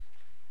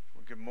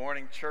Good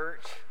morning,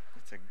 church.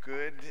 It's a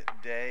good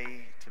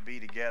day to be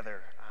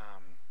together.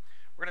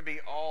 We're going to be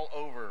all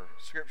over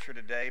Scripture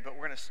today, but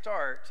we're going to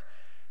start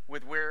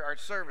with where our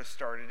service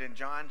started in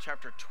John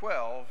chapter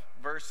 12,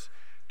 verse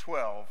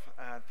 12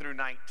 through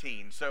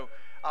 19. So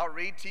I'll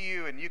read to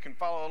you, and you can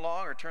follow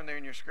along or turn there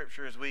in your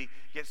Scripture as we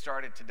get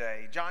started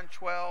today. John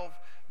 12,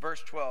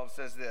 verse 12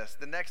 says this: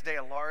 "The next day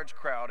a large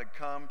crowd had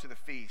come to the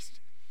feast,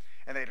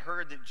 and they'd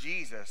heard that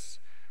Jesus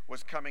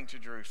was coming to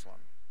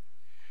Jerusalem.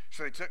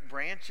 So they took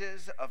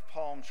branches of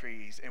palm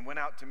trees and went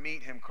out to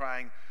meet him,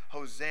 crying,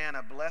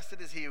 'Hosanna,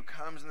 blessed is he who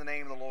comes in the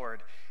name of the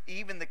Lord,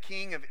 even the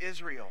King of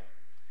Israel.'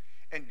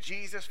 And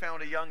Jesus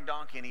found a young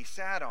donkey, and he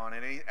sat on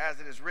it, and as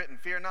it is written,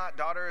 'Fear not,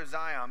 daughter of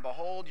Zion,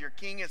 behold, your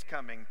king is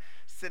coming,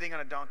 sitting on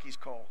a donkey's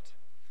colt.'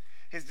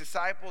 His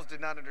disciples did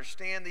not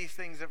understand these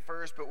things at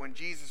first, but when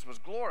Jesus was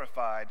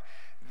glorified,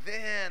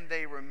 then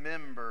they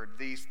remembered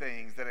these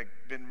things that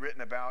had been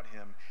written about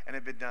him and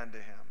had been done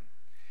to him.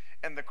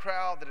 And the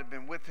crowd that had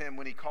been with him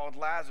when he called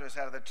Lazarus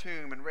out of the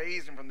tomb and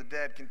raised him from the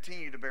dead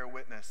continued to bear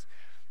witness.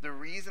 The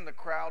reason the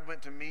crowd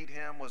went to meet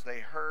him was they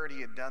heard he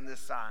had done this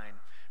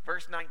sign."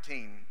 Verse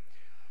 19,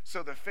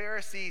 "So the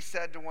Pharisees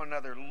said to one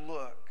another,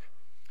 'Look,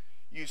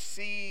 you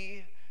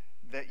see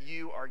that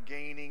you are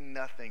gaining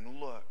nothing.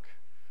 Look,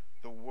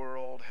 the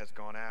world has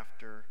gone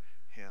after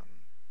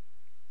him.'"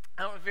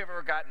 I don't know if you've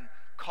ever gotten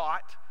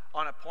caught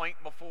on a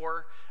point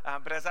before,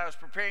 but as I was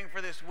preparing for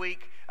this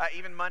week,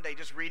 even Monday,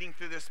 just reading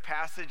through this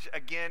passage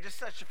again, just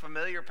such a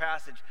familiar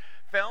passage,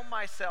 found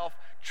myself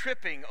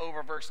tripping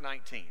over verse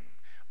 19.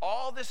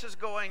 All this is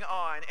going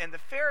on, and the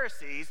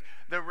Pharisees,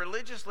 the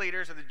religious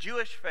leaders of the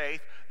Jewish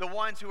faith, the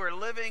ones who are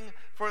living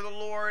for the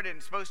Lord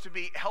and supposed to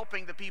be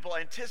helping the people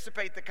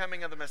anticipate the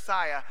coming of the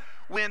Messiah,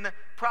 when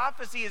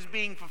prophecy is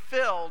being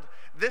fulfilled,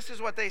 this is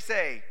what they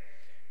say: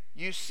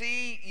 "You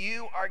see,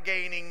 you are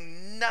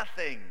gaining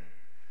nothing.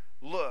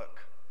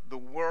 Look, the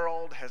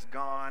world has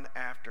gone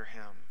after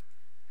him."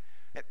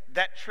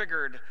 That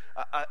triggered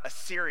a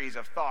series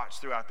of thoughts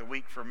throughout the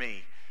week for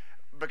me,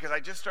 because I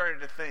just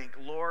started to think,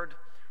 Lord,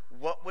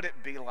 what would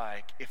it be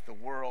like if the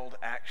world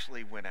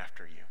actually went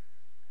after you?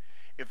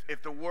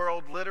 If the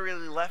world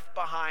literally left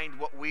behind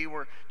what we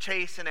were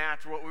chasing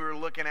after, what we were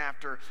looking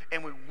after,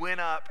 and we went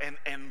up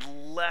and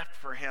left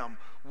for him,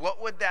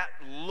 what would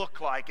that look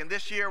like? And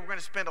this year we're going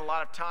to spend a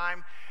lot of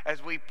time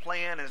as we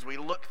plan, as we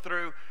look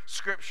through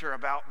Scripture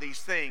about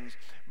these things.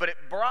 But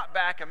it brought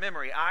back a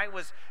memory. I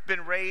was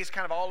been raised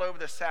kind of all over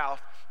the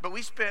South, but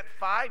we spent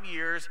 5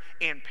 years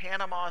in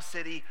Panama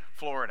City,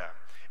 Florida.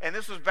 And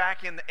this was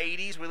back in the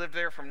 80s. We lived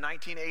there from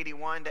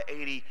 1981 to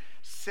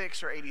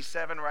 86 or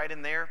 87, right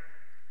in there.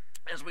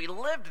 As we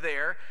lived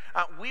there,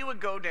 we would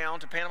go down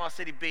to Panama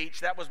City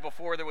Beach. That was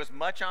before there was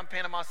much on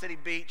Panama City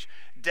Beach.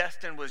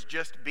 Destin was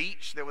just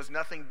beach. There was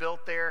nothing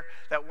built there.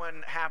 That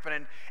wasn't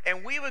happening.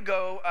 And we would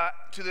go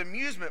to the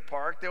amusement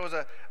park. There was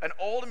an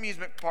old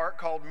amusement park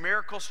called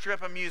Miracle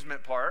Strip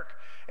Amusement Park.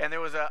 And there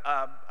was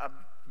a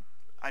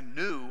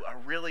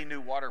really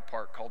new water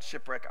park called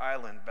Shipwreck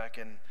Island back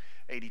in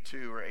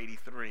 82 or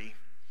 83.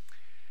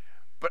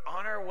 But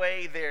on our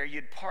way there,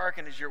 you'd park,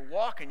 and as you're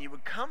walking, you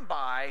would come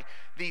by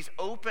these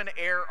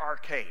open-air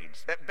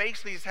arcades that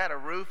basically just had a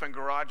roof and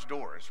garage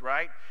doors,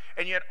 right?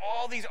 And you had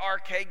all these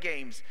arcade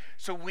games.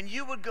 So when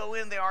you would go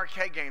in the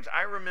arcade games,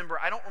 I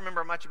don't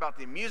remember much about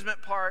the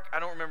amusement park. I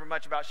don't remember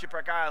much about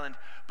Shipwreck Island.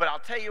 But I'll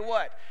tell you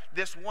what,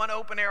 this one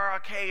open-air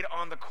arcade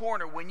on the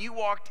corner, when you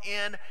walked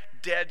in,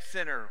 dead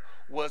center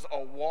was a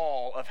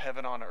wall of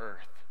heaven on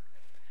earth.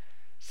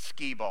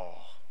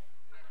 Skee-ball.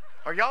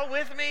 Are y'all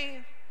with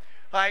me?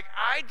 Like,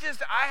 I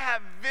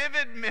have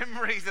vivid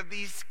memories of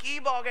these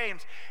skee-ball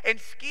games.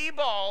 And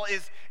skee-ball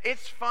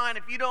it's fun.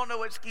 If you don't know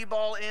what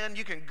skee-ball is,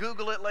 you can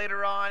Google it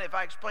later on. If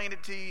I explained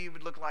it to you, you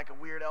would look like a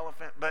weird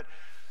elephant. But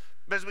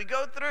as we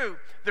go through,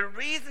 the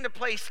reason to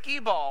play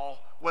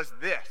skee-ball was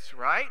this,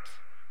 right?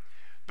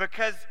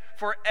 Because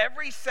for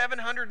every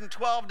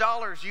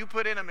 $712 you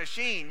put in a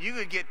machine, you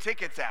could get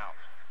tickets out.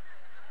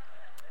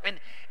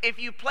 And if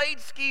you played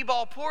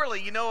skee-ball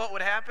poorly, you know what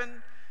would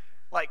happen?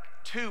 Like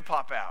 2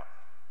 pop out.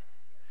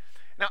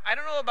 Now, I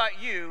don't know about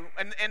you,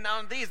 and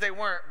on these they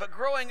weren't, but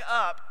growing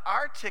up,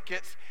 our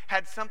tickets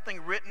had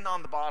something written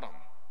on the bottom.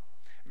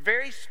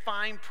 Very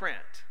fine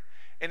print.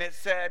 And it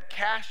said,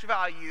 cash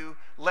value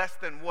less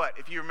than what?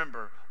 If you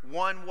remember,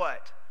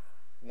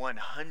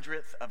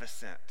 1/100th of a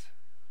cent.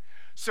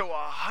 So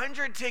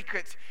 100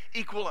 tickets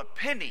equal a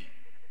penny.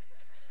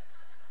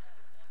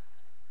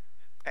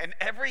 And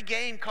every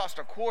game cost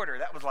a quarter.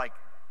 That was like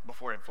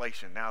before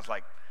inflation. Now it's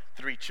like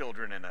 3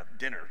 children and a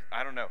dinner.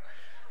 I don't know.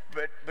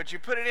 But you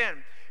put it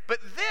in. But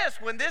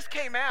when this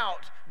came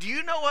out, do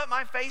you know what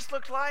my face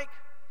looked like?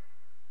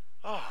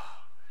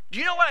 Oh, do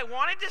you know what I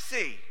wanted to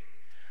see?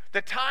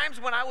 The times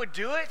when I would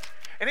do it,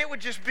 and it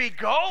would just be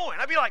going.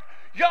 I'd be like,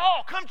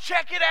 y'all, come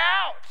check it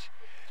out.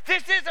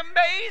 This is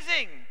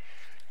amazing.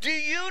 Do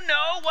you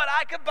know what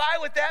I could buy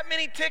with that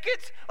many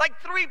tickets? Like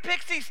 3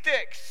 Pixie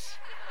Sticks.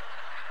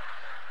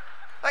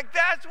 Like,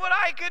 that's what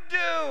I could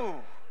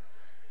do.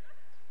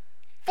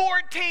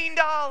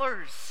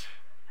 $14.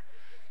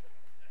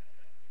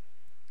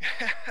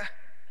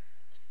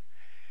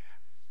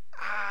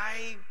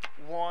 I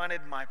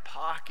wanted my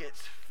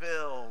pockets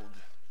filled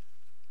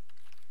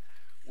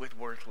with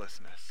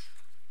worthlessness.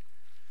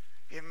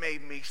 It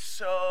made me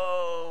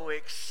so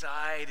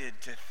excited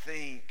to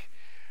think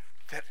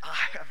that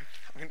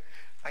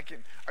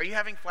are you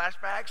having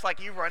flashbacks? Like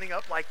you running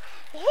up like,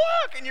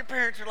 look, and your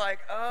parents are like,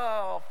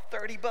 oh,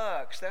 $30,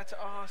 that's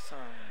awesome.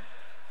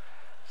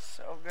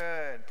 So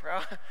good.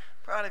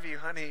 Proud of you,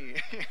 honey.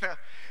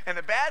 And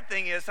the bad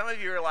thing is some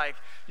of you are like,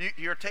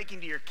 you're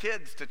taking to your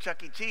kids to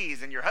Chuck E.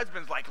 Cheese and your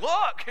husband's like,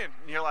 look, and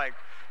you're like,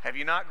 have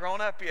you not grown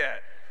up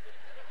yet?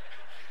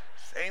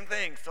 Same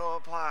thing still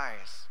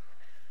applies.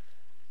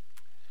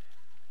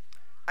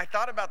 I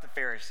thought about the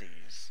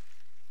Pharisees,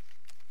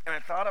 and I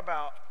thought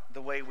about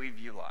the way we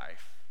view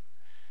life.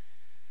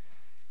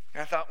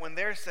 And I thought, when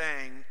they're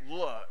saying,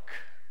 look,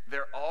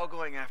 they're all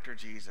going after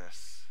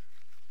Jesus,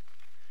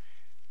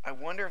 I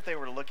wonder if they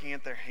were looking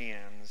at their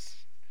hands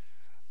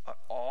at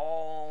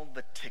all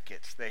the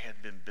tickets they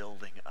had been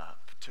building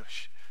up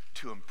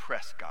to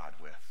impress God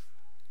with.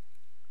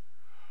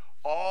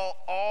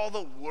 All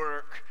the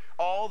work,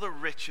 all the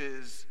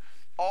riches,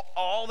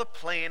 all the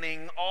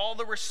planning, all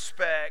the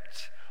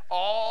respect,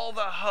 all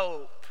the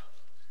hope.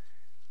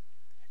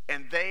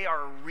 And they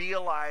are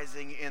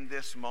realizing in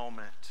this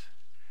moment,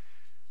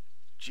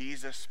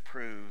 Jesus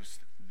proves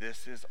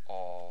this is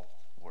all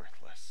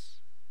worthless.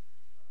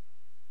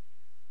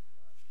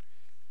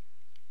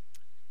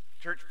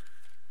 Church,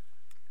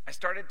 I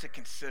started to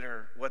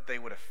consider what they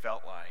would have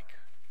felt like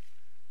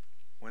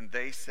when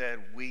they said,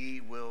 we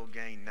will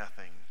gain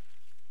nothing.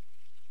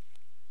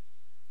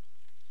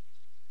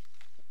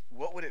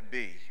 What would it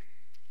be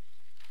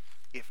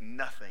if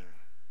nothing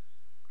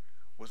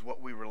was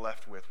what we were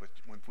left with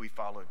when we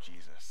followed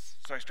Jesus?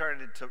 So I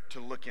started to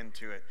look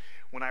into it.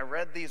 When I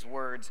read these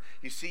words,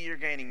 you see you're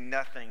gaining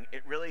nothing.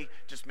 It really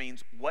just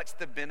means, what's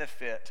the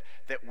benefit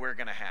that we're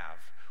going to have?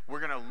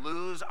 We're going to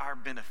lose our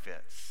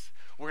benefits.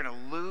 We're going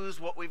to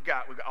lose what we've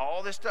got. We've got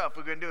all this stuff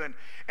we're going to do.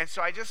 And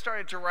so I just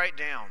started to write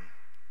down,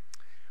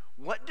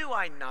 what do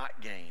I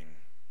not gain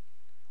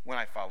when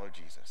I follow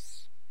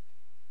Jesus?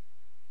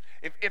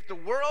 If the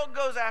world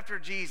goes after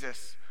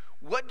Jesus,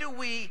 what do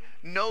we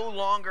no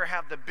longer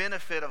have the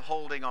benefit of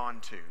holding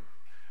on to?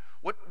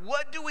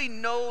 What do we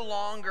no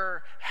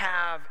longer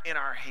have in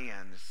our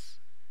hands?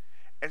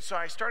 And so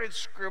I started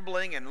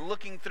scribbling and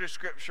looking through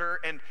Scripture,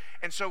 and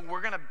so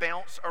we're going to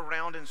bounce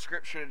around in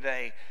Scripture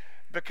today,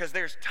 because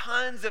there's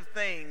tons of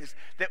things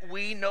that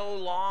we no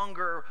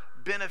longer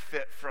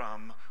benefit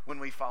from when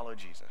we follow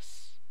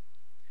Jesus.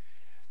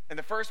 And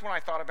the first one I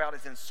thought about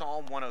is in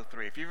Psalm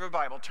 103. If you have a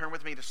Bible, turn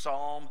with me to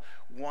Psalm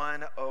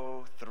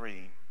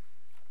 103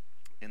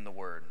 in the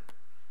Word.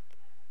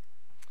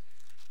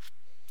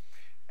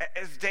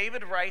 As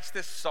David writes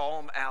this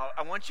psalm out,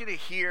 I want you to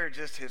hear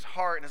just his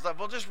heart and his love.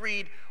 We'll just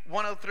read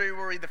 103.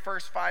 We'll read the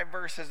first 5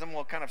 verses, and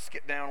we'll kind of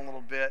skip down a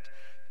little bit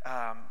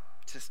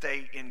to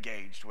stay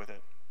engaged with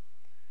it.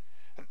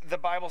 The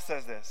Bible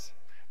says this: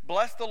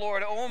 bless the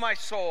Lord, O my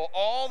soul,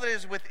 all that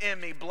is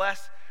within me,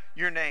 bless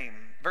your name.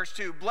 Verse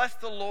 2, bless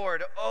the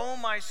Lord, O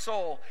my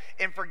soul,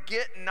 and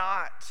forget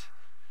not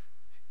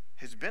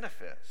his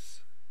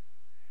benefits,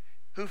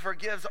 who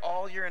forgives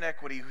all your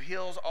iniquity, who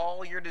heals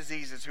all your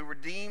diseases, who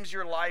redeems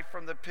your life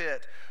from the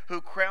pit,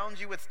 who crowns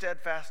you with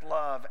steadfast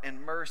love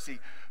and mercy,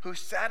 who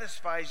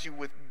satisfies you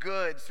with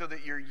good so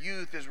that your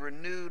youth is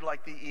renewed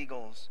like the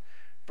eagles.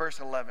 Verse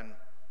 11,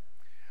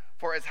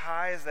 for as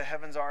high as the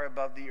heavens are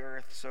above the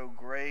earth, so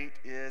great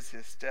is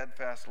his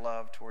steadfast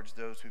love towards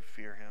those who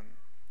fear him.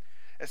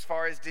 As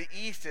far as the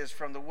east is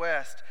from the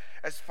west,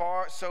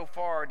 so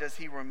far does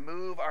he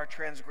remove our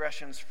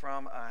transgressions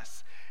from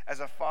us. As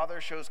a father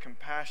shows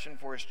compassion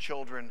for his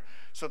children,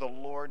 so the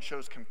Lord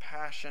shows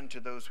compassion to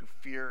those who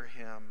fear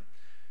him.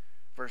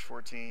 Verse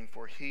 14,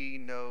 for he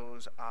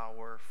knows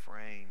our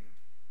frame,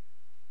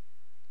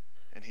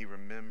 and he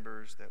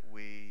remembers that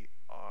we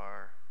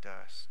are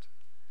dust.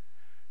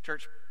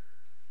 Church,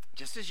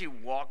 just as you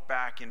walk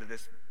back into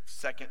this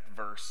second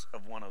verse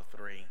of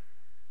 103,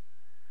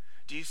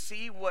 do you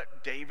see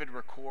what David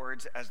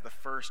records as the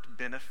first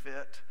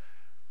benefit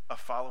of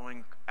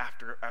following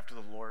after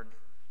the Lord?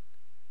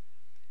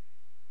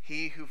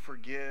 He who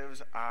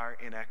forgives our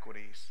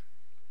iniquities.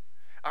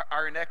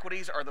 Our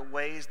iniquities are the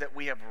ways that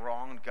we have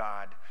wronged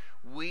God.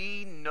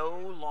 We no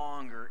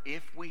longer,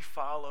 if we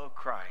follow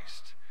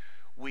Christ,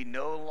 we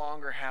no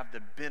longer have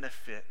the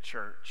benefit,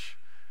 church,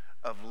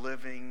 of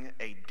living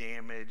a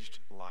damaged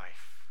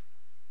life.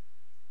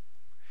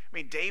 I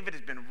mean, David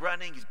has been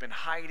running, he's been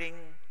hiding.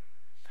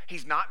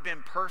 He's not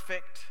been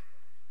perfect.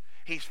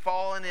 He's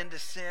fallen into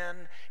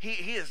sin. He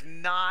is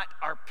not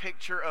our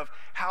picture of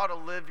how to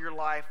live your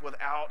life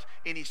without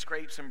any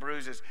scrapes and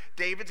bruises.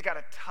 David's got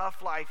a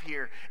tough life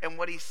here. And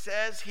what he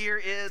says here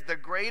is the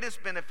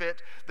greatest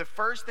benefit. The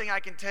first thing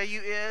I can tell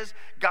you is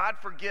God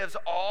forgives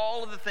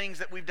all of the things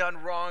that we've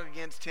done wrong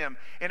against him.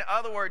 In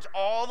other words,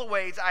 all the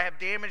ways I have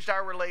damaged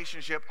our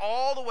relationship,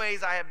 all the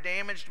ways I have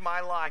damaged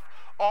my life,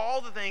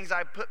 all the things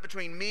I put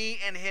between me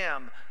and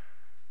him,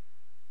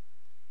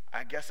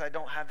 guess I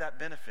don't have that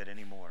benefit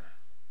anymore.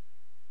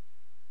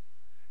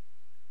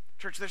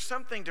 Church, there's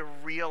something to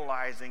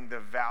realizing the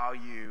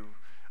value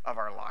of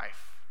our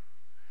life.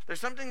 There's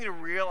something to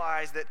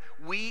realize that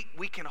we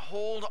can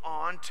hold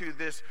on to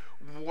this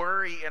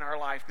worry in our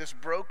life, this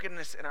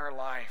brokenness in our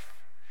life.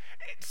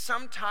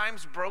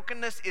 Sometimes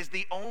brokenness is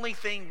the only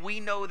thing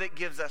we know that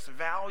gives us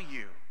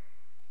value.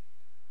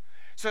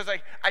 So as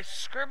I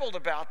scribbled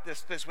about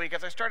this week,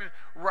 as I started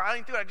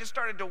writing through it, I just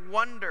started to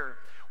wonder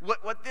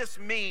what this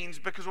means,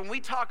 because when we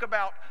talk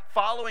about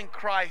following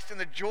Christ and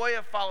the joy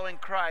of following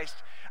Christ,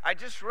 I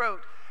just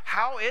wrote,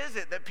 how is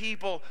it that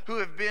people who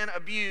have been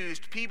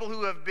abused, people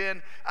who have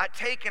been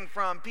taken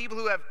from, people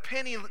who have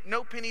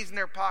no pennies in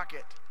their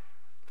pocket,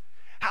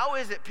 how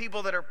is it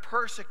people that are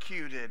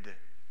persecuted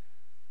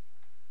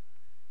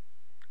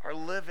are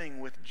living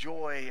with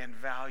joy and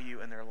value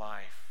in their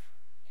life?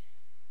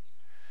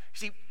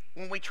 See,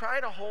 when we try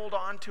to hold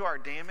on to our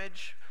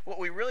damage, what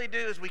we really do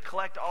is we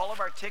collect all of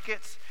our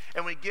tickets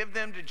and we give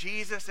them to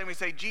Jesus and we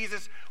say,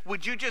 Jesus,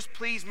 would you just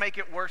please make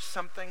it worth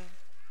something?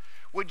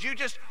 Would you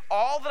just,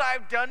 all that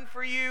I've done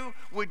for you,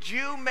 would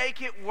you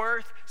make it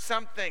worth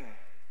something?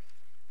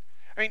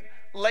 I mean,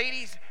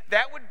 ladies,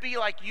 that would be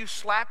like you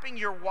slapping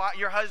your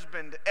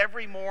husband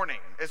every morning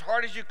as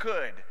hard as you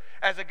could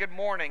as a good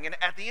morning. And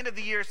at the end of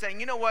the year saying,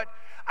 you know what,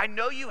 I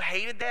know you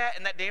hated that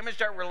and that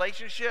damaged our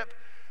relationship,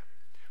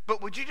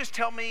 but would you just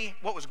tell me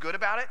what was good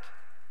about it?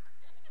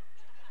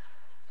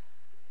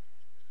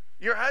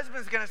 Your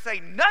husband's going to say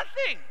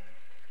nothing.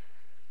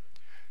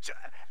 So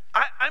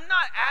I'm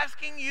not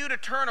asking you to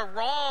turn a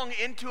wrong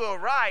into a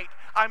right.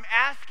 I'm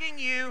asking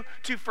you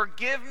to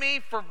forgive me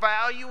for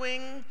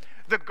valuing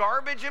the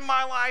garbage in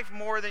my life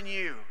more than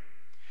you.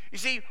 You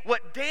see,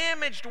 what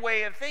damaged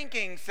way of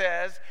thinking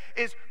says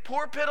is,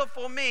 poor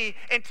pitiful me,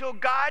 until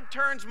God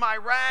turns my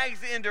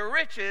rags into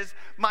riches,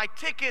 my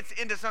tickets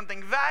into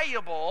something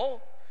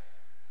valuable,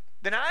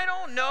 then I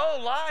don't know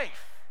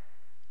life.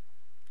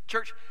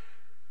 Church,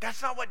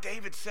 that's not what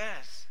David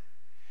says.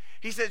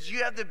 He says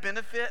you have the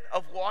benefit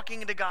of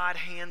walking into God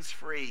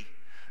hands-free,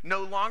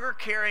 no longer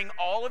carrying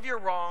all of your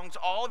wrongs,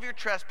 all of your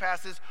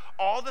trespasses,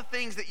 all the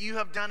things that you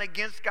have done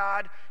against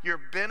God. Your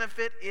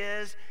benefit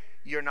is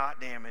you're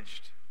not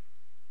damaged.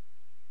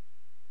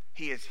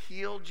 He has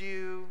healed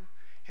you,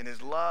 and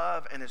his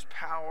love and his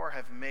power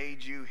have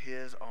made you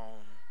his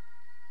own.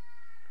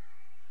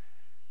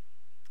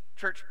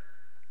 Church,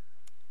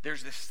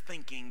 there's this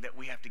thinking that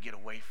we have to get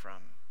away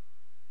from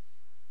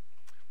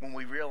when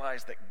we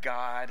realize that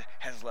God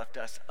has left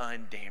us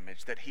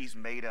undamaged, that he's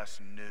made us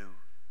new.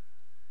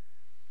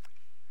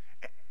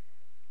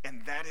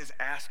 And that is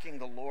asking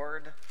the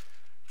Lord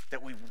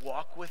that we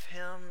walk with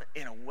him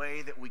in a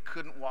way that we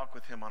couldn't walk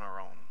with him on our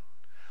own.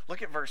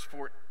 Look at verse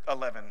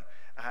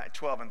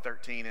 12 and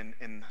 13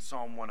 in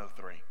Psalm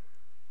 103.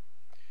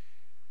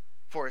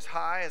 For as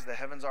high as the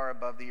heavens are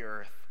above the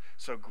earth,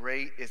 so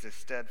great is his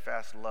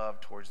steadfast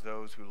love towards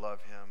those who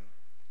love him.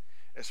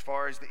 As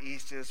far as the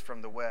east is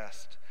from the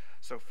west,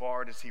 so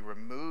far does he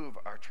remove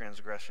our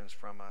transgressions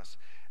from us.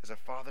 As a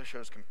father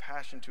shows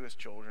compassion to his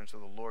children, so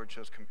the Lord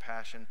shows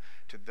compassion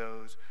to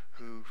those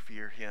who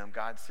fear him.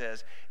 God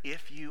says,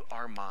 if you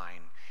are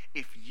mine,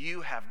 if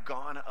you have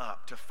gone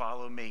up to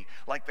follow me,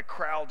 like the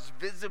crowds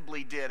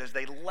visibly did as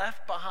they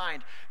left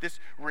behind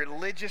this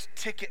religious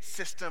ticket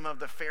system of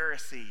the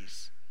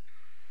Pharisees,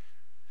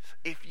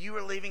 if you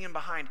are leaving him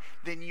behind,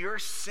 then your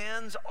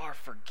sins are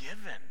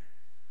forgiven.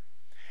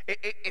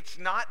 It's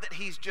not that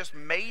he's just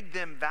made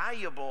them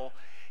valuable.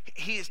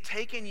 He has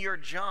taken your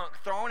junk,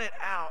 thrown it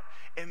out,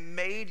 and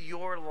made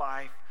your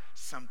life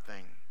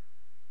something.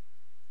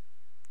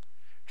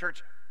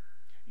 Church,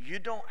 you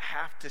don't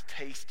have to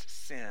taste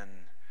sin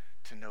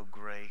to know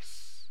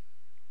grace.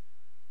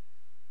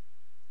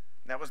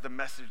 That was the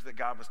message that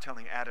God was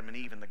telling Adam and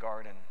Eve in the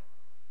garden.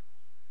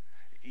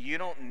 You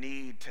don't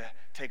need to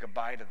take a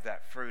bite of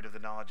that fruit of the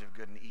knowledge of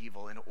good and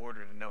evil in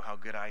order to know how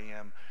good I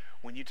am.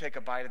 When you take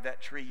a bite of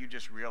that tree, you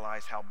just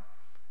realize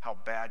how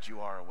bad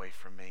you are away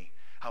from me,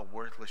 how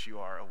worthless you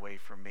are away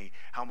from me,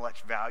 how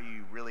much value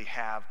you really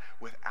have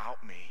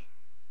without me.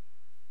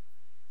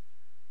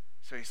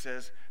 So he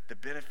says, the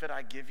benefit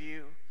I give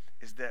you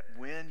is that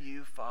when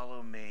you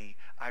follow me,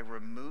 I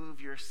remove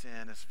your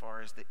sin as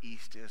far as the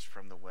east is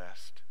from the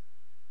west.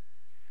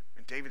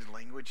 And David's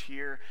language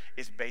here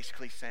is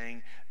basically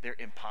saying they're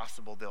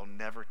impossible, they'll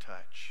never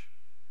touch.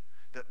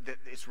 That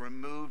it's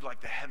removed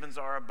like the heavens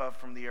are above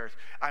from the earth.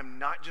 I'm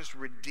not just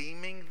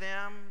redeeming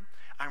them,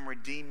 I'm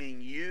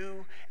redeeming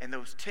you, and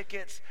those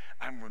tickets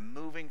I'm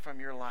removing from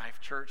your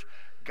life. Church,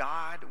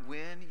 God,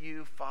 when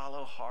you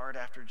follow hard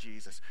after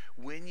Jesus,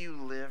 when you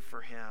live for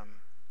him,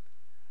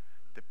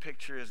 the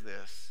picture is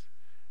this,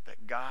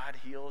 that God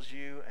heals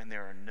you and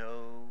there are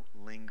no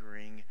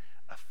lingering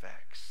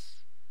effects.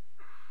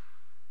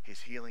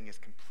 His healing is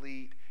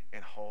complete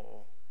and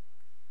whole.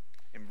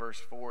 In verse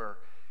 4,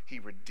 he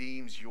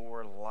redeems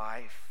your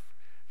life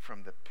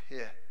from the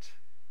pit,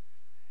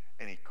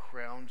 and he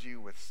crowns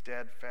you with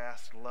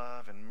steadfast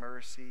love and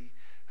mercy,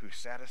 who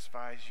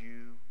satisfies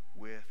you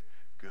with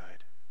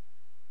good.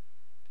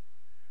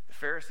 The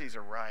Pharisees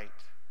are right.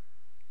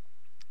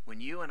 When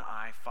you and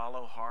I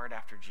follow hard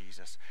after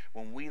Jesus,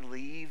 when we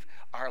leave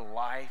our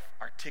life,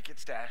 our ticket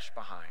stash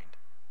behind,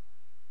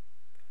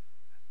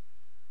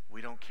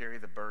 we don't carry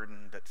the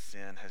burden that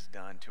sin has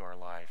done to our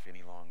life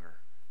any longer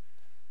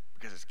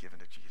because it's given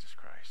to Jesus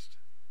Christ.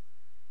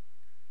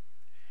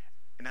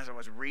 And as I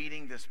was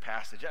reading this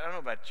passage, I don't know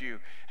about you,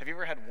 have you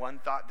ever had one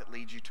thought that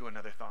leads you to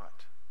another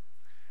thought?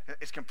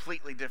 It's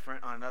completely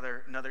different on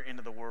another end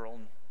of the world.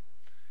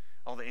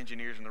 All the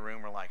engineers in the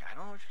room are like, I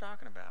don't know what you're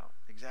talking about.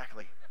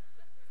 Exactly.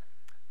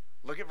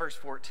 Look at verse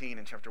 14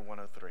 in chapter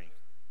 103.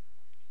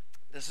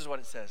 This is what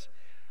it says.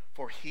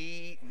 For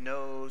he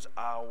knows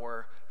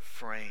our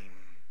frame.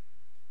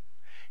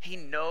 He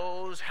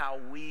knows how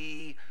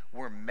we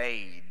were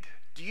made.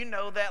 Do you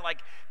know that?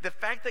 Like the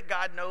fact that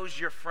God knows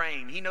your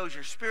frame. He knows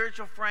your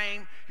spiritual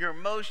frame, your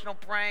emotional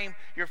frame,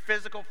 your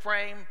physical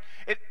frame.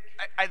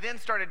 I then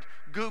started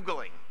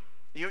Googling.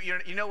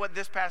 You know what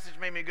this passage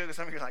made me Google?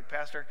 Some of you are like,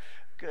 Pastor,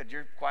 good,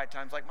 your quiet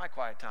time's like my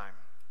quiet time.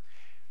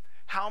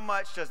 How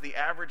much does the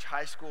average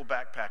high school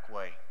backpack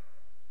weigh?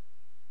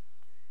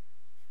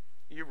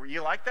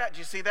 You like that? Do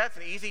you see that's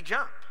an easy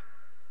jump?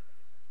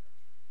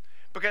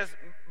 Because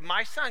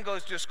my son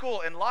goes to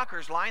school and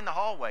lockers line the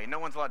hallway. No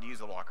one's allowed to use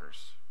the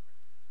lockers.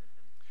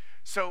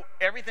 So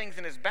everything's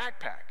in his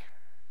backpack.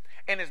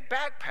 And his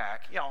backpack,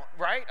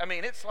 right? I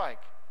mean, it's like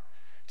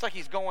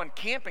he's going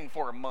camping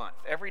for a month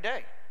every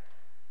day.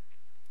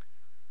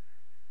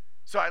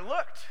 So I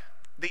looked.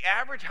 The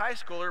average high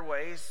schooler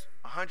weighs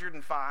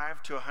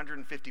 105 to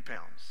 150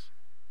 pounds.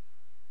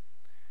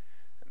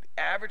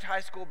 The average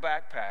high school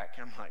backpack,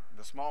 I'm like,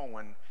 the small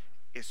one,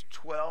 is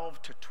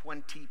 12 to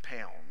 20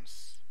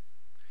 pounds.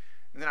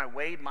 And then I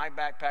weighed my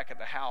backpack at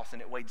the house,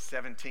 and it weighed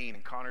 17,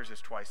 and Connor's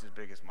is twice as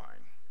big as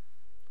mine.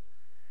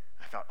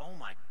 I thought, oh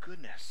my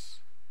goodness.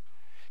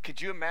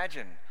 Could you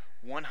imagine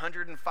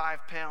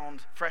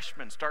 105-pound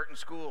freshman starting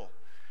school,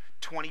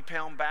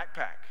 20-pound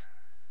backpack?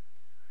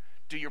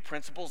 Do your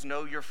principals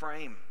know your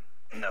frame?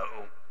 No.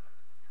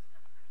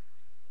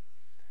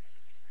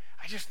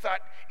 I just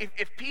thought,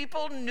 if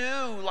people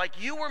knew like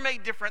you were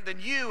made different than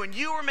you and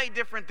you were made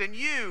different than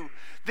you,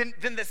 then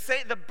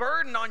the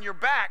burden on your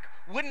back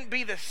wouldn't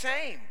be the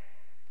same.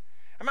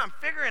 I mean, I'm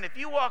figuring if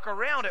you walk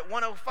around at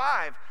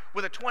 105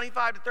 with a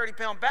 25 to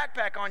 30-pound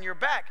backpack on your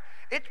back,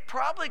 it's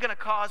probably going to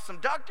cause some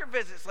doctor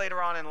visits later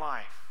on in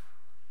life.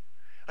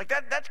 Like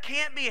that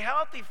can't be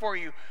healthy for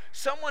you.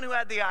 Someone who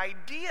had the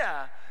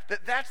idea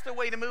that that's the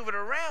way to move it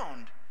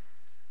around,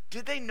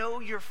 did they know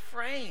your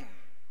frame?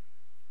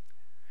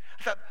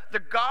 I thought, the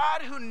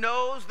God who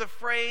knows the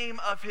frame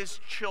of his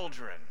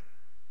children,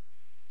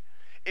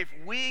 if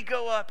we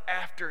go up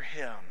after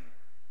him,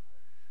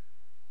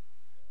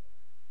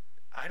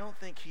 I don't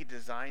think he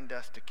designed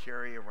us to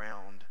carry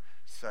around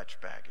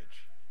such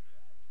baggage.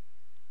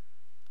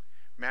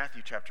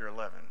 Matthew chapter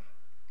 11,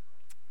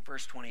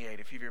 verse 28.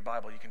 If you have your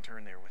Bible, you can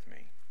turn there with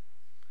me.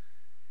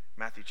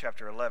 Matthew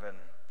chapter 11,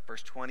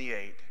 verse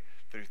 28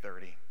 through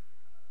 30.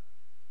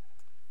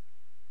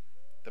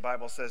 The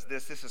Bible says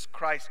this is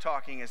Christ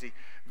talking as he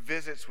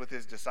visits with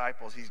his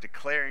disciples. He's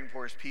declaring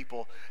for his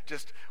people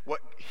just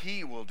what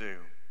he will do.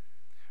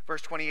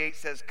 Verse 28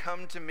 says,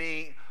 "Come to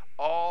me,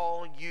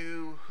 all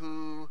you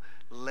who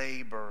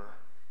labor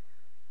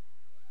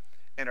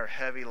and are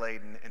heavy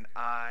laden, and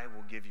I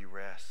will give you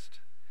rest.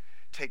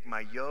 Take my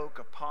yoke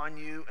upon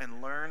you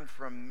and learn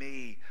from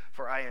me,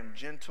 for I am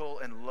gentle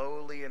and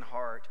lowly in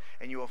heart,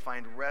 and you will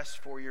find rest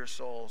for your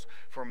souls.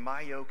 For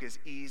my yoke is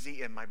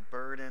easy and my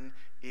burden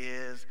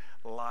is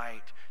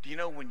light." Do you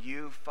know when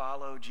you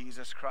follow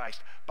Jesus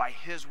Christ, by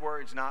his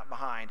words, not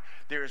behind,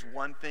 there is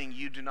one thing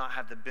you do not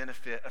have the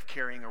benefit of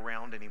carrying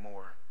around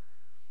anymore: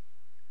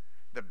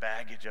 the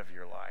baggage of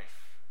your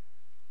life.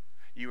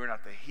 You are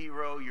not the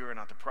hero. You are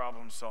not the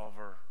problem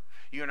solver.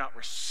 You are not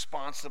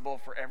responsible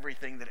for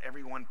everything that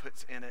everyone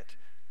puts in it.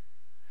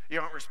 You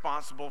aren't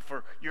responsible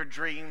for your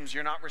dreams.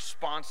 You're not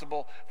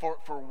responsible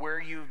for where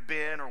you've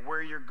been or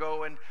where you're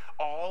going.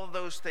 All of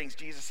those things,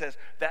 Jesus says,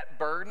 that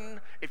burden,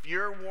 if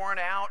you're worn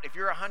out, if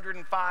you're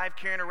 105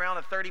 carrying around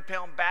a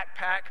 30-pound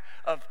backpack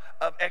of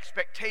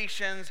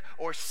expectations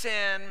or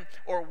sin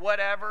or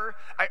whatever,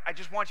 I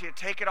just want you to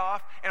take it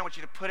off, and I want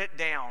you to put it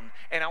down.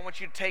 And I want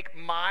you to take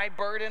my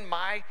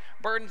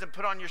burdens and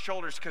put on your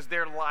shoulders, because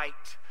they're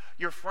light.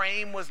 Your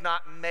frame was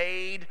not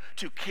made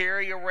to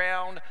carry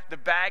around the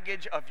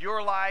baggage of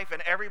your life and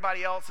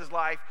everybody else's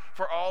life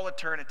for all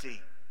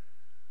eternity.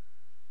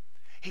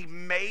 He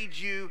made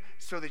you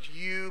so that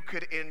you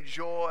could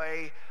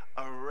enjoy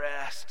a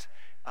rest,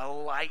 a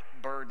light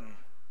burden,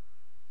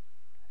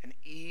 an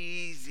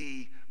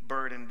easy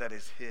burden that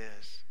is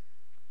his.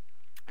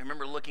 I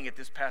remember looking at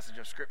this passage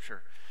of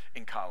Scripture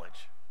in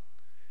college.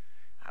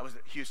 I was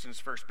at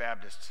Houston's First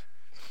Baptist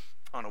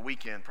on a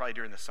weekend, probably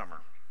during the summer.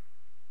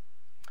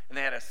 And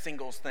they had a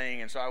singles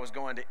thing, and so I was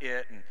going to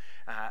it and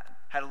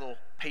had a little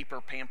paper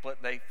pamphlet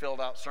they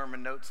filled out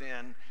sermon notes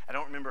in. I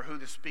don't remember who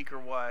the speaker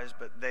was,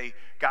 but they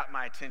got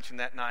my attention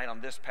that night on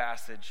this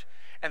passage.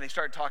 And they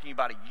started talking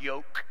about a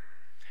yoke.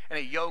 And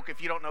a yoke,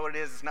 if you don't know what it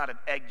is, it's not an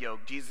egg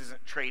yolk. Jesus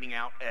isn't trading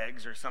out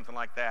eggs or something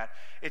like that.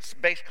 It's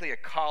basically a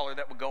collar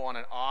that would go on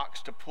an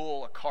ox to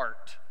pull a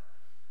cart.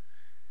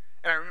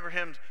 And I remember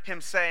him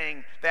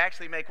saying they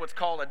actually make what's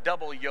called a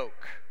double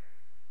yoke.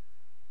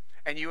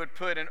 And you would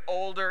put an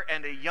older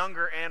and a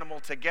younger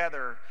animal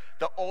together.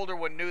 The older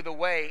one knew the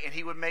way, and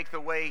he would make the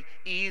way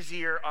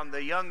easier on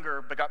the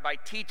younger by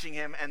teaching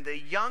him, and the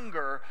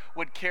younger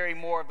would carry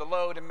more of the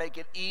load and make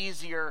it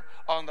easier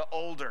on the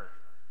older.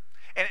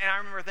 And I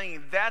remember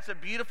thinking, that's a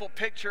beautiful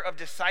picture of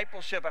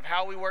discipleship, of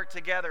how we work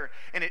together,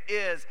 and it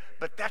is,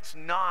 but that's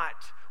not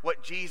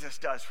what Jesus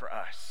does for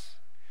us.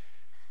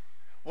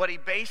 What he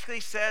basically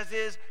says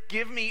is,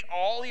 give me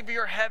all of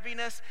your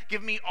heaviness,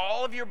 give me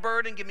all of your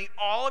burden, give me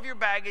all of your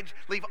baggage,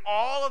 leave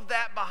all of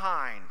that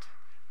behind.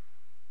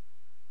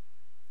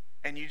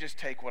 And you just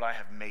take what I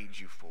have made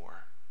you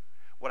for,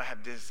 what I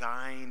have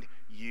designed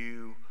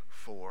you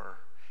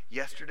for.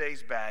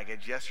 Yesterday's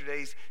baggage,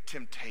 yesterday's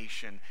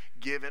temptation,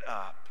 give it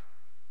up.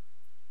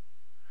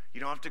 You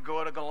don't have to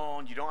go it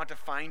alone. You don't have to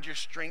find your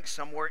strength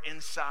somewhere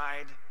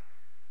inside.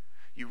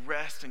 You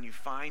rest and you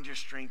find your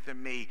strength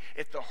in me.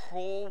 If the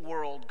whole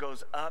world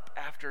goes up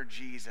after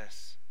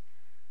Jesus,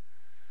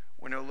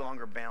 we're no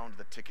longer bound to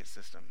the ticket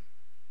system.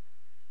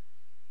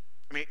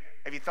 I mean,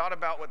 have you thought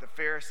about what the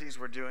Pharisees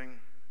were doing?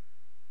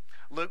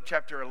 Luke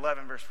chapter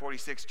 11, verse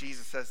 46,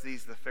 Jesus says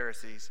these to the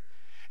Pharisees.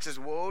 He says,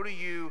 "Woe to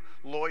you,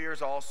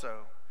 lawyers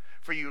also,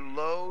 for you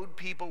load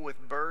people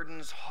with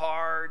burdens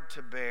hard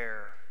to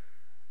bear,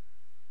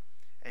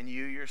 and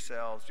you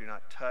yourselves do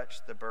not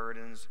touch the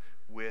burdens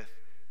with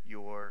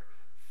your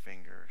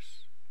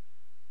fingers."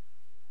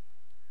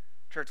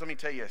 Church, let me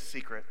tell you a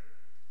secret.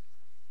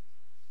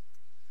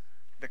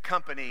 The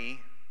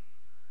company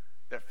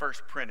that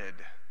first printed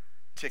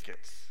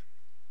tickets,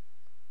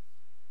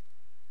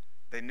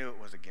 they knew it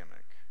was a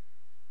gimmick.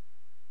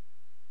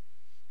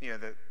 You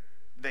know,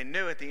 they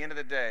knew at the end of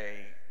the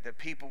day that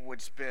people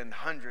would spend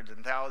hundreds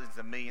and thousands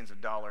of millions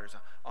of dollars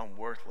on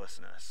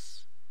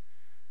worthlessness.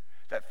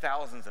 That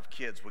thousands of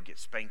kids would get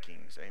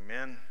spankings,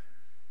 amen?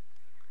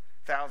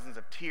 Thousands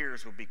of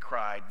tears would be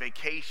cried,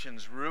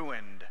 vacations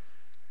ruined,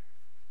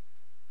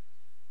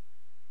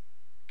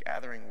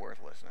 gathering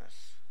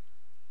worthlessness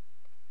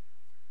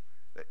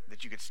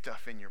that you could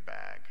stuff in your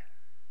bag.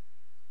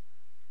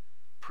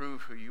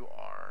 Prove who you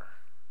are.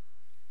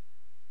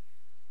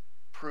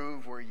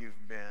 Prove where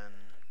you've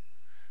been.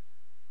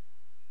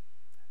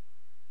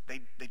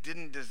 They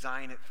didn't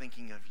design it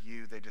thinking of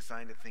you. They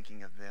designed it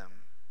thinking of them.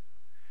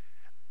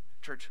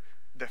 Church,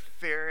 the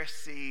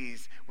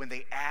Pharisees, when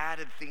they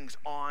added things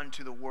on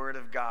to the Word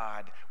of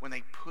God, when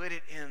they put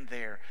it in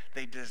there,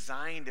 they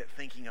designed it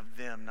thinking of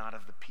them, not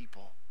of the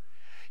people.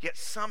 Yet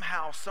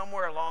somehow,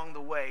 somewhere along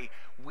the way,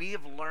 we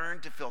have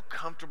learned to feel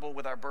comfortable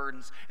with our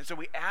burdens. And so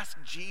we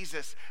ask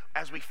Jesus,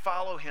 as we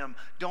follow him,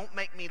 don't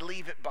make me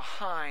leave it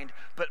behind,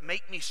 but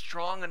make me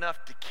strong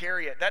enough to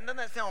carry it. Doesn't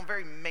that sound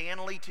very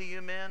manly to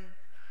you, men?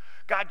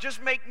 God,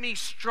 just make me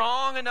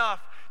strong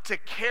enough to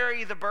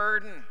carry the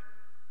burden.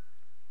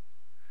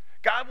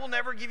 God will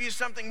never give you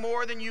something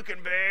more than you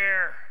can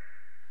bear.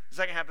 The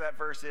second half of that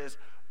verse is,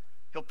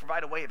 he'll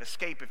provide a way of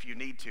escape if you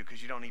need to,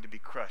 because you don't need to be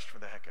crushed for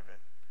the heck of it.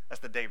 That's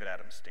the David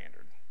Adams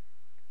standard.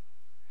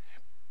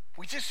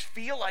 We just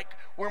feel like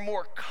we're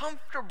more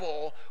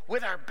comfortable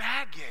with our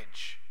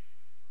baggage.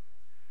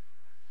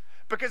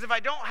 Because if I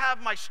don't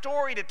have my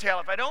story to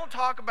tell, if I don't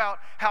talk about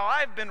how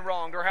I've been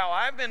wronged or how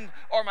I've been,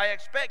 or my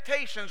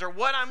expectations or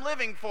what I'm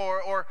living for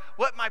or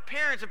what my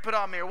parents have put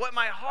on me or what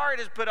my heart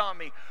has put on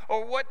me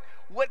or what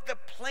the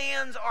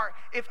plans are,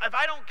 if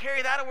I don't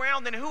carry that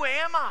around, then who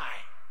am I?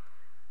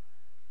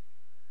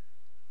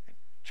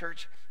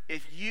 Church,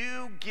 if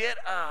you get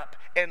up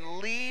and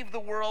leave the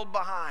world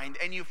behind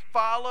and you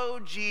follow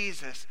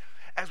Jesus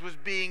as was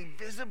being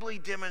visibly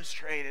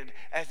demonstrated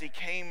as he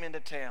came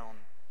into town,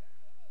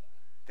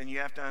 then you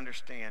have to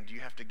understand, you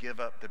have to give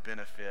up the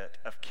benefit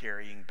of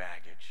carrying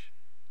baggage.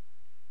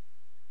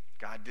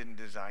 God didn't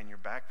design your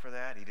back for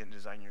that. He didn't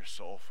design your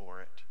soul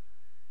for it.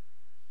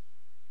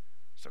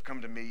 So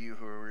come to me, you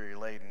who are weary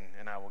laden,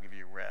 and I will give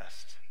you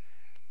rest.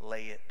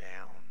 Lay it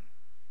down.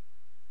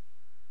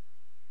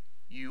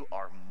 You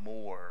are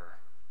more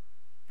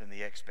than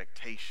the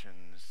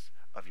expectations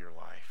of your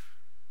life.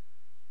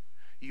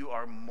 You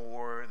are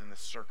more than the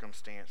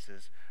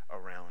circumstances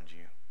around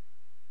you.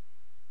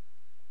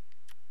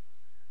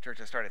 Church,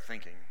 I started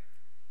thinking,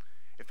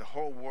 if the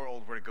whole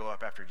world were to go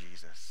up after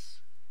Jesus,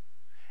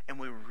 and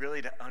we were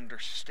really to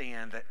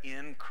understand that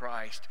in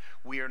Christ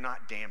we are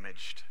not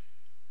damaged.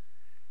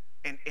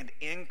 And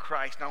in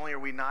Christ, not only are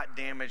we not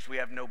damaged, we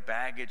have no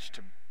baggage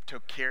to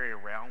carry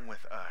around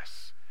with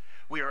us.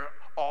 We are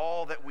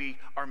all that we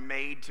are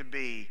made to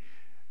be.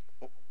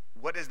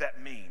 What does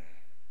that mean?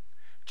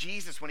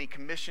 Jesus, when he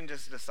commissioned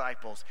his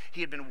disciples,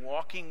 he had been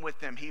walking with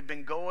them. He had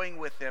been going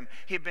with them.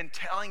 He had been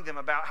telling them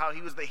about how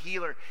he was the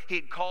healer. He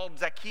had called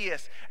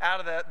Zacchaeus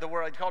out of the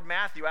world. He called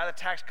Matthew out of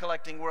the tax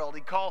collecting world.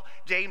 He called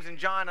James and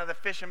John out of the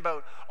fishing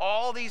boat.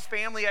 All these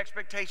family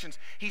expectations.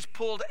 He's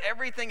pulled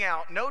everything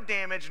out. No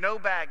damage, no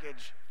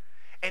baggage.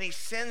 And he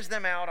sends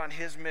them out on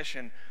his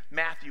mission.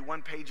 Matthew,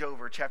 one page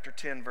over, chapter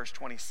 10, verse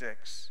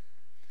 26.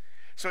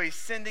 So he's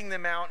sending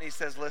them out and he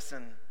says,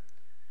 listen,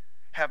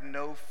 have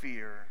no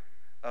fear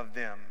of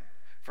them,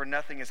 for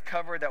nothing is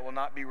covered that will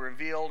not be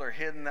revealed or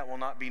hidden that will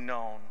not be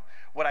known.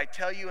 What I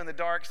tell you in the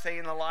dark, say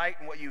in the light,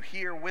 and what you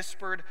hear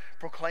whispered,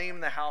 proclaim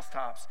in the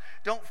housetops.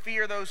 Don't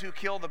fear those who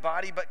kill the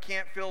body but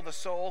can't kill the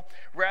soul.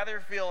 Rather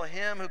fear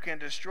him who can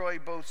destroy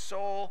both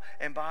soul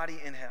and body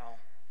in hell.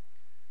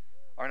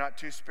 Are not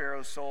 2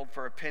 sparrows sold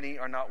for a penny?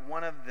 Or not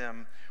one of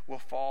them will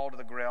fall to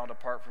the ground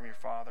apart from your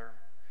Father?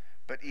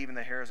 But even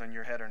the hairs on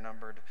your head are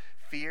numbered.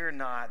 Fear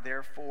not,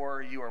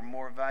 therefore you are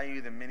more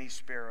valuable than many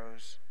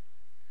sparrows.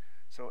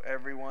 So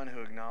everyone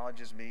who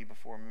acknowledges me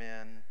before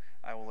men,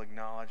 I will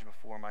acknowledge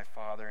before my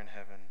Father in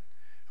heaven.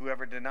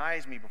 Whoever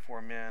denies me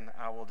before men,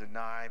 I will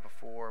deny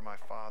before my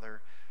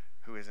Father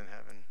who is in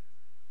heaven.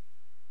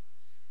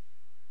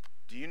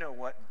 Do you know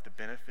what the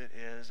benefit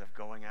is of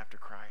going after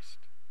Christ?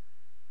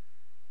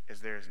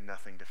 Is there is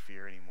nothing to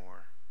fear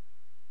anymore.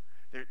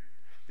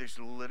 There's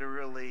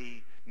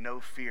literally no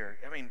fear.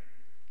 I mean,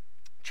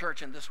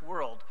 church, in this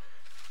world,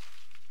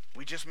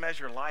 we just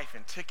measure life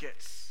in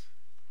tickets.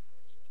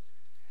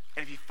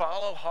 And if you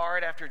follow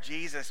hard after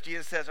Jesus,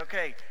 Jesus says,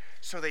 okay,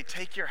 so they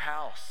take your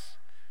house.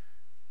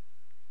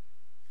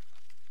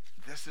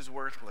 This is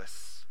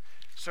worthless.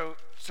 So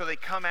they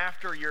come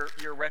after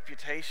your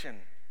reputation.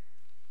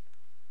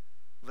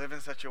 Live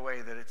in such a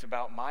way that it's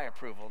about my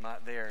approval,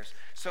 not theirs.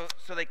 So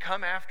they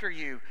come after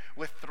you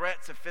with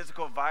threats of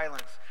physical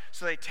violence.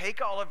 So they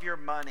take all of your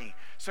money.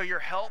 So your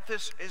health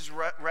is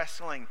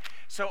wrestling.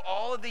 So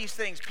all of these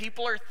things,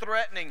 people are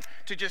threatening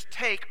to just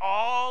take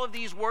all of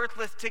these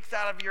worthless ticks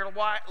out of your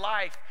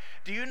life.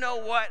 Do you know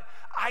what?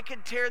 I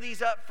could tear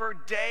these up for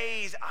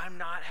days. I'm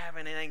not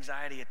having an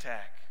anxiety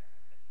attack.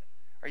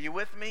 Are you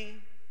with me?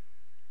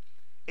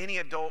 Any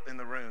adult in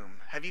the room,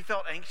 have you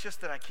felt anxious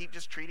that I keep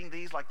just treating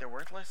these like they're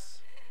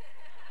worthless?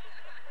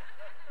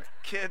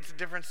 Kids,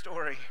 different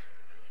story.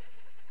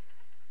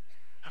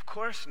 Of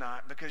course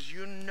not, because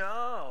you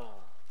know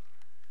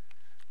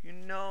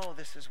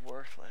this is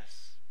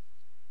worthless.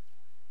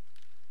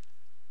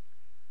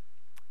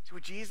 So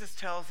what Jesus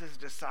tells his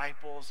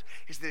disciples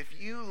is that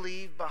if you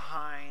leave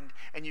behind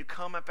and you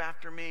come up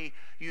after me,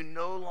 you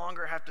no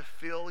longer have to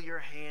fill your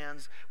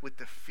hands with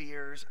the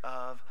fears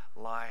of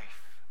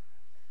life.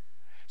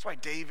 That's why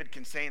David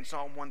can say in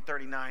Psalm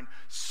 139,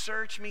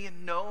 search me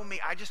and know me.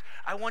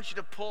 I want you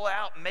to pull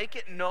out, make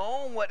it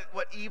known what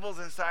evil's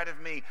inside of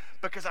me,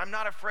 because I'm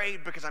not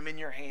afraid, because I'm in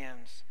your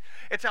hands.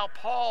 It's how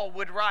Paul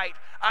would write,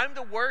 I'm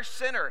the worst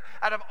sinner.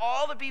 Out of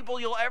all the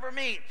people you'll ever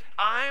meet,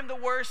 I'm the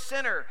worst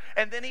sinner.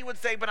 And then he would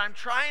say, but I'm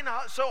trying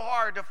so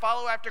hard to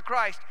follow after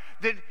Christ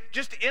that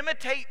just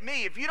imitate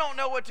me. If you don't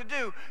know what to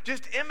do,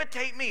 just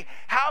imitate me.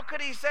 How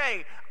could he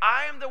say,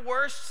 I am the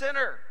worst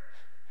sinner?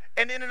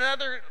 And in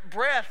another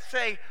breath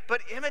say, but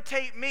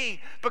imitate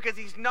me, because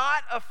he's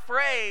not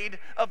afraid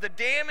of the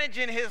damage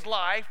in his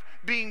life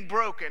being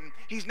broken.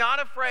 He's not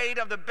afraid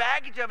of the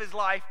baggage of his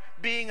life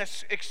being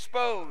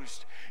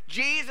exposed.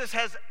 Jesus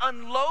has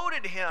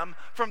unloaded him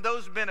from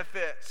those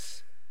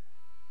benefits.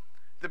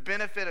 The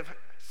benefit of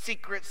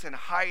secrets and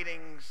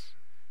hidings,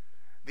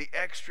 the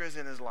extras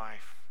in his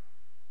life.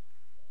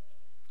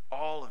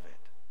 All of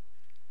it.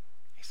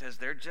 He says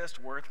they're just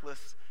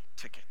worthless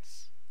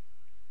tickets.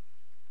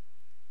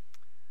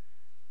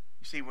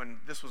 You see, when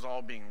this was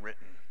all being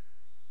written,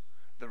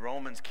 the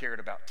Romans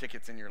cared about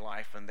tickets in your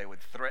life, and they would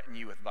threaten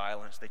you with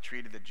violence. They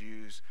treated the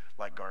Jews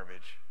like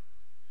garbage.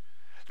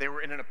 They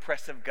were in an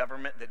oppressive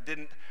government that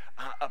didn't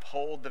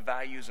uphold the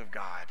values of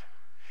God.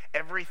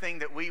 Everything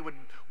that we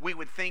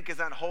would think is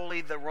unholy,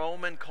 the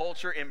Roman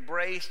culture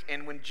embraced,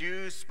 and when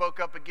Jews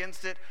spoke up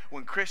against it,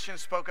 when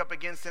Christians spoke up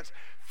against it,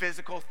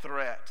 physical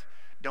threat.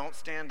 Don't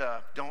stand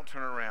up, don't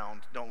turn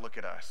around, don't look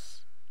at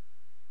us.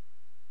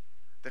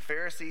 The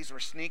Pharisees were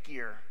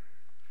sneakier.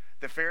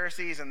 The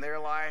Pharisees in their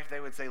life,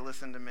 they would say,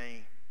 listen to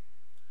me.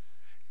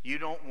 You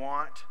don't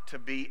want to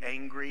be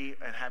angry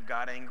and have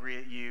God angry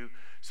at you.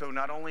 So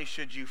not only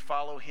should you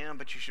follow him,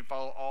 but you should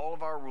follow all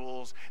of our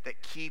rules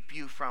that keep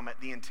you from it.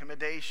 The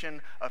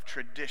intimidation of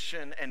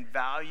tradition and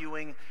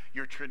valuing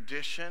your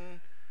tradition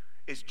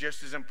is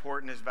just as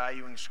important as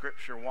valuing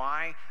Scripture.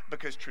 Why?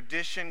 Because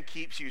tradition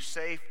keeps you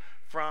safe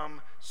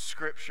from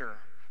Scripture,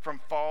 from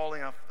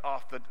falling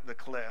off the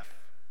cliff.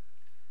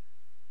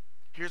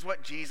 Here's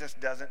what Jesus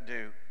doesn't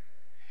do.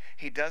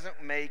 He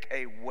doesn't make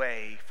a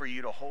way for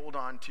you to hold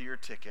on to your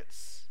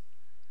tickets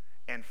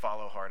and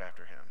follow hard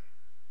after him.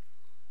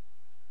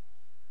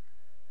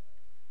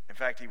 In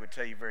fact, he would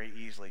tell you very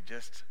easily,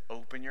 just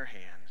open your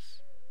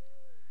hands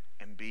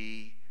and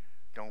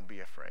don't be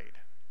afraid.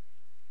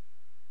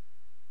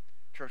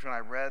 Church, when I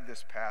read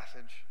this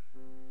passage,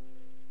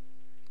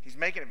 he's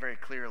making it very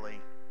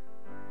clearly.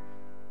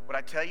 What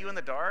I tell you in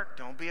the dark,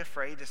 don't be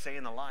afraid to say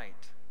in the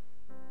light.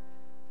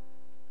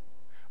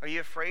 Are you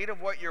afraid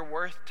of what you're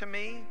worth to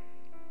me?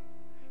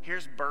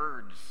 Here's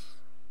birds.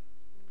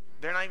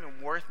 They're not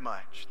even worth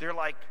much. They're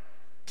like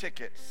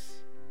tickets.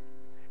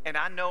 and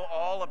I know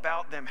all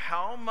about them.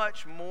 How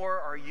much more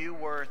are you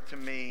worth to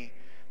me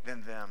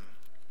than them?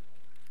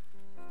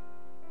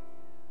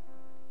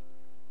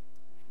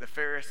 The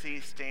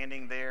Pharisees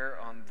standing there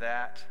on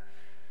that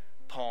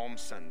Palm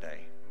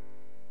Sunday.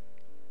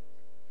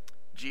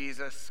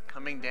 Jesus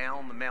coming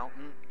down the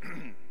mountain.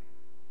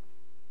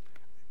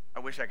 I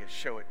wish I could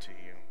show it to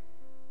you.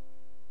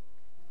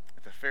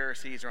 If the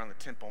Pharisees are on the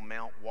Temple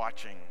Mount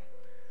watching,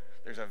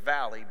 there's a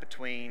valley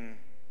between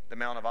the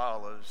Mount of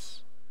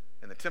Olives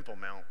and the Temple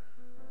Mount.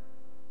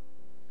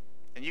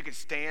 And you could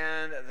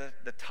stand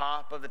at the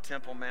top of the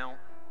Temple Mount,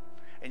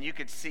 and you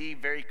could see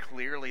very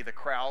clearly the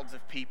crowds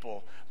of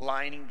people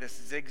lining this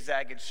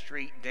zigzagged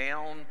street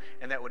down,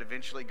 and that would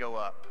eventually go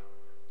up.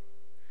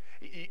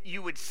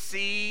 You would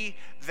see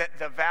that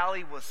the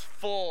valley was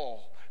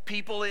full,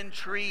 people in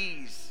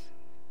trees.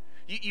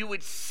 You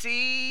would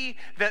see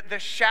that the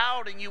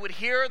shouting, you would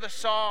hear the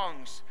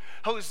songs.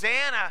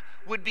 Hosanna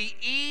would be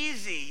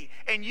easy,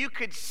 and you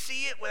could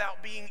see it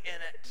without being in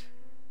it.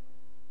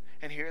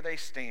 And here they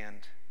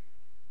stand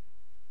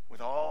with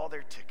all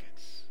their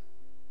tickets,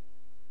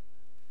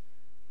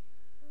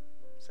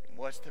 saying,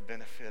 what's the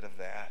benefit of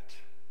that?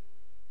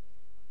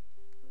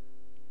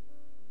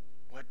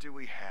 What do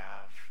we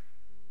have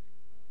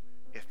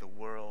if the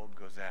world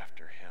goes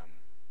after him?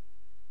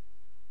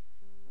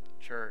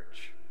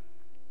 Church,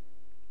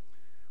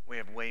 we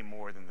have way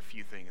more than the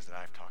few things that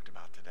I've talked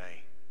about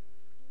today.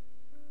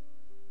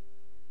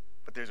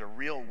 But there's a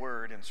real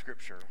word in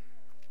Scripture.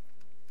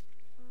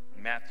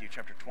 Matthew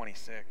chapter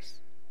 26.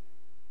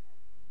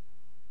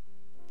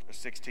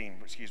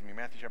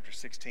 Matthew chapter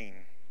 16,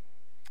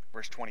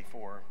 verse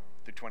 24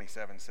 through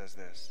 27 says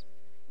this.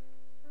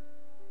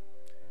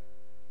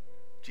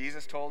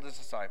 Jesus told his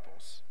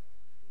disciples,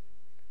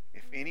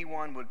 if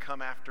anyone would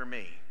come after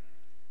me,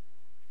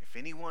 if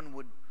anyone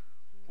would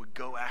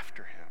go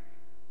after him,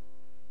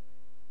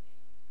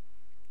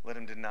 let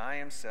him deny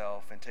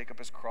himself and take up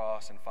his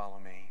cross and follow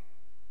me.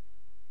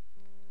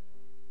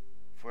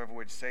 For whoever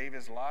would save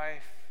his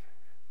life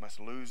must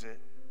lose it.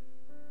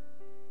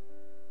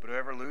 But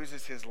whoever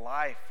loses his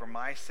life for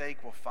my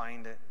sake will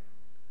find it.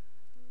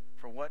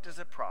 For what does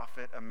it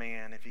profit a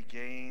man if he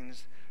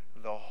gains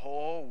the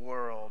whole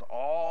world,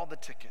 all the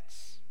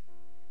tickets,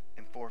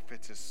 and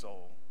forfeits his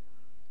soul?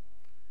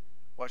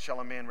 What shall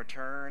a man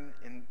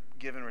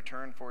give in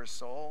return for his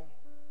soul?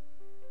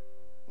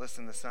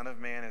 Listen, the Son of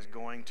Man is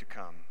going to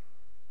come.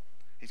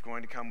 He's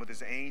going to come with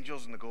his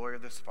angels in the glory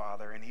of his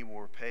Father, and he will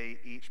repay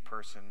each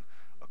person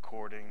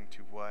according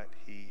to what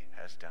he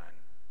has done.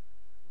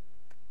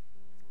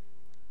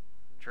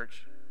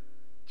 Church,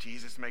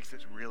 Jesus makes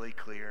it really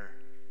clear.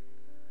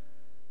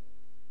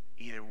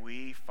 Either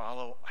we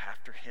follow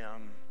after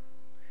him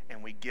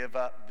and we give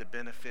up the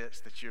benefits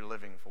that you're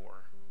living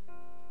for,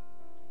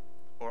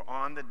 or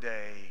on the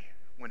day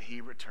when he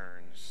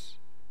returns,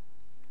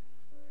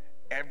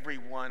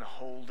 everyone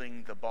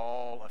holding the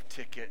ball of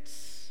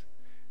tickets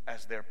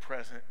as their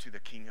present to the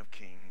King of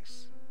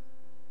Kings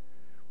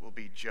will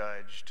be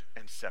judged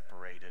and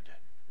separated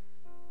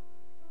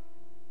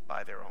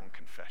by their own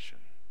confession.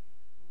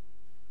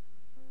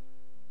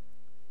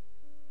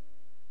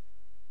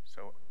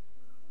 So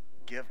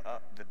give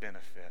up the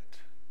benefit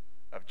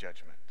of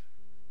judgment.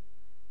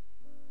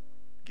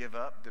 Give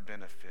up the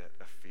benefit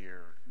of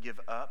fear. Give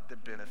up the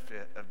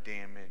benefit of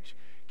damage.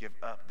 Give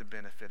up the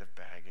benefit of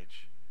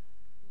baggage.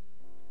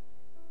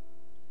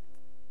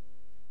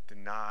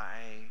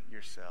 Deny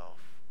yourself.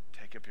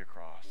 Take up your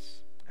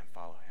cross and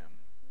follow him.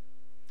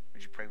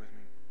 Would you pray with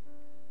me?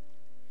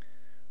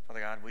 Father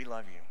God, we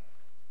love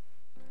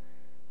you.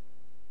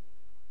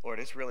 Lord,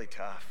 it's really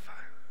tough.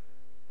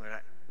 Lord,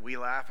 we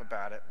laugh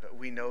about it, but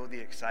we know the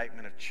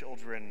excitement of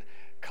children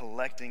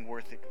collecting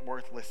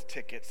worthless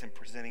tickets and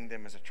presenting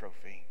them as a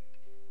trophy.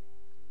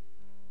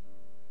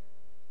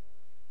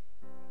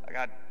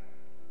 God,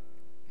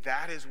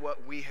 that is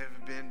what we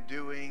have been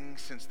doing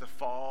since the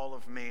fall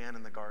of man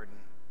in the garden.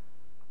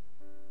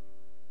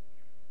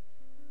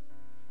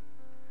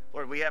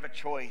 Lord, we have a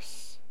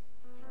choice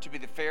to be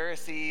the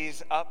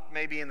Pharisees up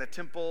maybe in the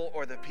temple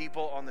or the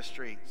people on the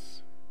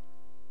streets.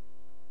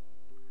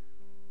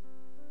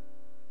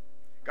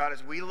 God,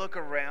 as we look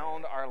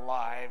around our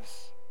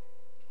lives,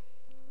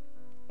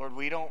 Lord,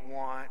 we don't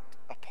want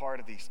a part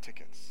of these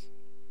tickets.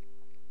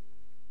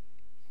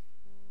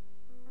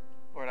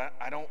 Lord,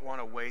 I don't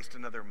want to waste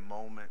another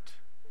moment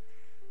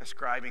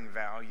ascribing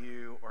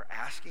value or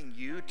asking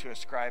you to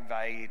ascribe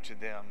value to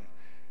them,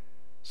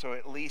 so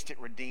at least it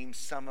redeems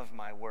some of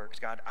my works.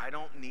 God, I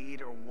don't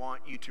need or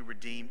want you to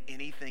redeem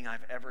anything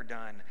I've ever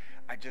done.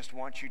 I just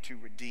want you to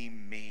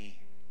redeem me.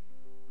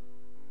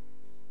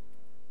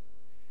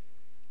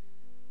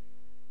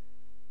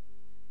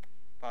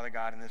 Father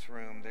God, in this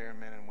room, there are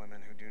men and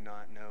women who do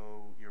not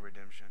know your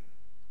redemption.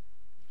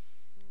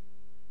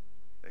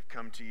 They've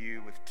come to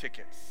you with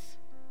tickets,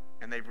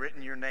 and they've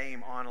written your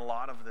name on a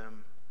lot of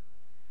them.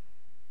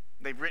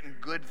 They've written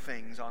good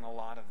things on a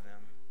lot of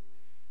them.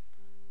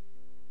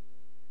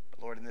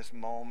 But Lord, in this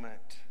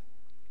moment,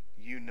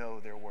 you know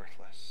they're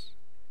worthless.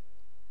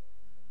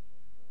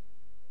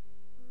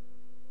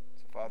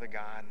 So Father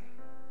God,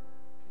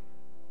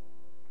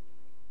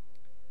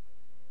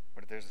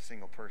 what if there's a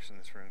single person in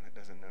this room that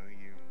doesn't know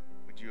you?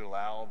 Would you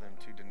allow them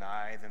to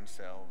deny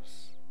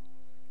themselves,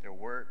 their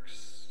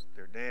works,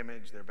 their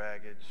damage, their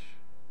baggage,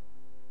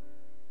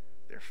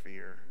 their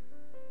fear,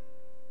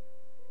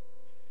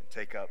 and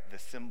take up the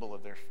symbol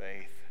of their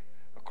faith,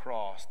 a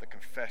cross, the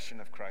confession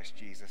of Christ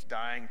Jesus,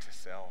 dying to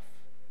self,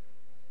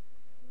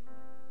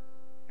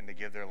 and to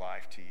give their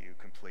life to you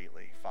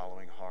completely,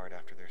 following hard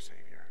after their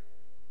Savior.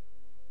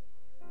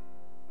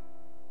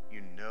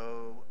 You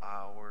know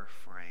our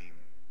frame.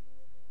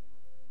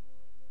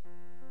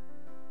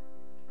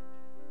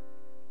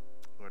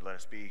 Lord, let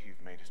us be who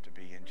you've made us to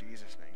be. In Jesus' name.